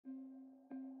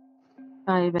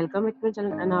Hi, welcome back to my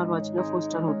channel and are watching a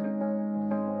 4-star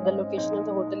hotel. The location of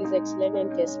the hotel is excellent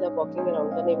and guests love walking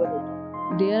around the neighborhood.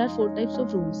 There are 4 types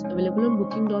of rooms available on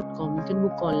booking.com. You can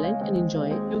book online and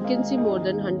enjoy it. You can see more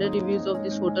than 100 reviews of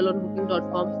this hotel on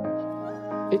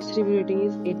booking.com. Its review rating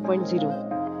is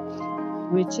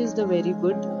 8.0, which is the very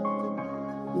good.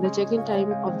 The check-in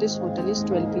time of this hotel is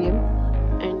 12 p.m.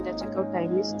 and the checkout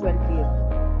time is 12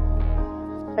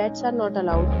 p.m. Pets are not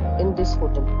allowed in this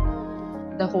hotel.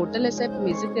 The hotel accepts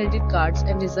major credit cards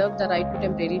and reserves the right to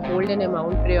temporarily hold an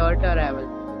amount prior to arrival.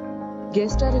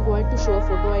 Guests are required to show a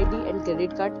photo ID and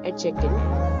credit card at check-in.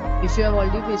 If you have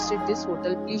already visited this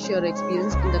hotel, please share your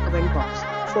experience in the comment box.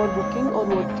 For booking or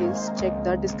more details, check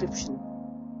the description.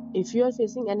 If you are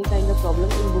facing any kind of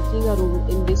problem in booking a room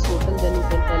in this hotel, then you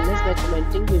can tell us by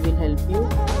commenting. We will help you.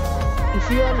 If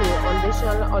you are new on this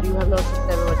channel or you have not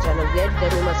subscribed our channel yet,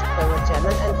 then you must subscribe our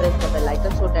channel and press the bell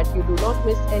icon so that you do not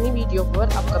miss any video of our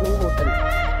upcoming hotel.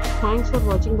 Thanks for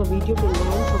watching the video till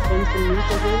now. So friends, will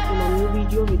meet again in a new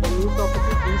video with a new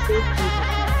property. Be safe, be happy.